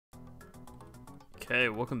Okay,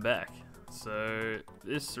 welcome back. So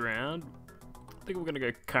this round, I think we're gonna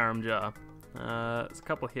go Karamja. There's a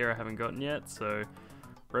couple here I haven't gotten yet. So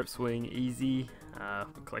rope swing, easy.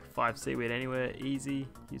 Collect 5 seaweed anywhere, easy.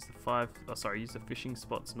 Use the fishing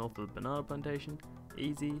spots north of the banana plantation,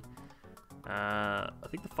 easy. I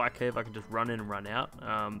think the fire cave I can just run in and run out.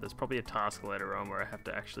 There's probably a task later on where I have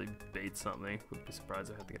to actually beat something. Would be surprised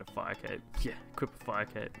if I have to get a fire cave. Yeah, equip a fire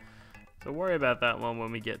cave. So worry about that one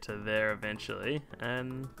when we get to there eventually.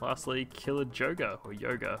 And lastly, kill a Joga, or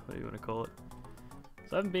Yoga, what do you want to call it.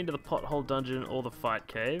 So I haven't been to the pothole dungeon or the fight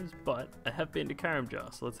caves, but I have been to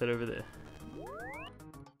Karamja, so let's head over there.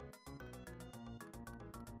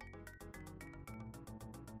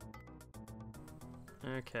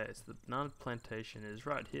 Okay, so the banana plantation is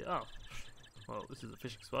right here. Oh, well, this is a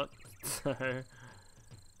fishing spot. So let me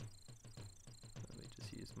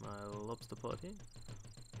just use my lobster pot here.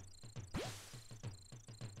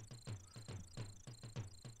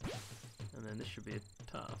 And then this should be a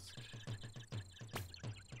task.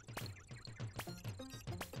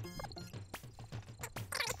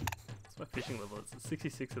 It's my fishing level, it's at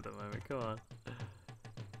 66 at the moment, come on.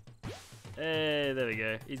 Hey, there we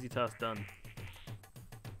go, easy task done.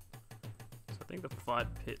 So I think the fight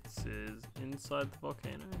pits is inside the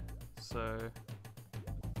volcano, so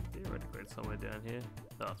theoretically it's somewhere down here.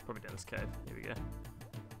 Oh, it's probably down this cave, here we go.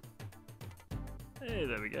 Hey,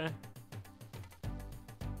 there we go.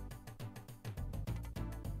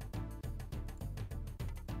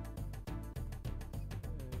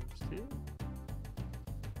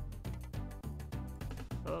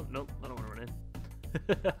 Oh, nope, I don't want to run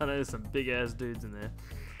in. I know there's some big ass dudes in there.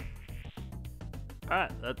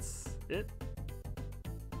 Alright, that's it.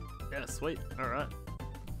 Yeah, sweet. Alright.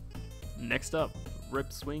 Next up,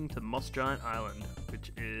 rope swing to Moss Giant Island,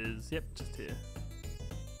 which is, yep, just here.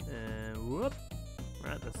 And whoop.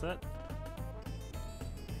 Right, that's that.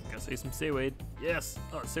 Gonna see some seaweed. Yes!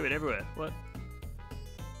 Oh, seaweed everywhere. What?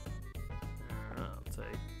 Alright, I'll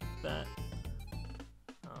take that.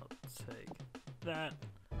 I'll take that.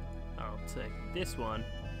 I'll take this one.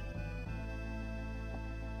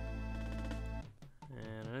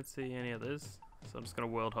 And I don't see any others, so I'm just gonna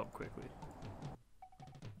world hop quickly.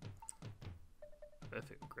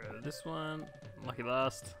 Perfect, grab this one. Lucky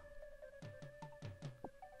last.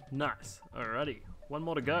 Nice, alrighty. One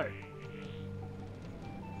more to go.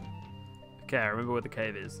 Okay, I remember where the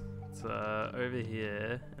cave is. It's over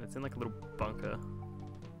here, and it's in like a little bunker.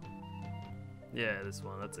 Yeah, this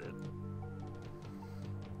one, that's it.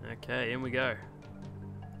 Okay, in we go.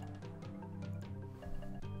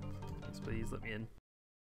 Please let me in.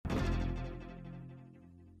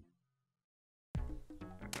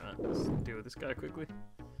 Alright, let's deal with this guy quickly.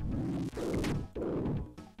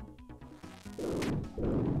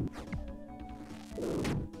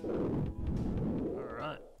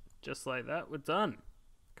 Alright, just like that, we're done.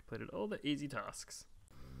 Completed all the easy tasks.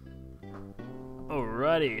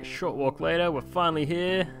 Alrighty, a short walk later, we're finally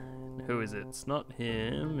here. Who is it? It's not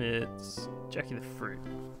him, it's Jackie the Fruit.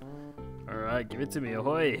 Alright, give it to me,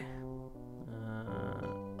 ahoy!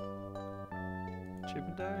 Chip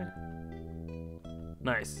and die?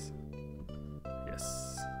 Nice.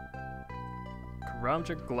 Yes.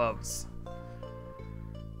 Karamja gloves.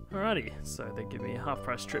 Alrighty, so they give me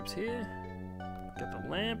half-price trips here. Get the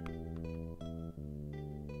lamp.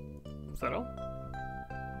 Is that all?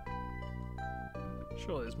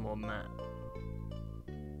 Sure there's more than that.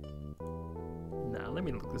 Nah, let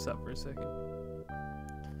me look this up for a second.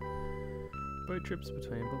 Boat trips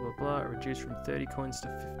between blah blah blah are reduced from 30 coins to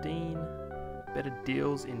 15. Better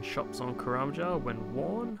deals in shops on Karamja when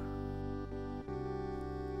worn.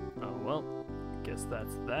 Oh well, guess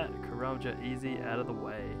that's that. Karamja easy out of the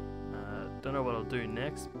way. Don't know what I'll do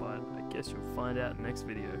next, but I guess you'll find out next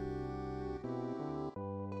video.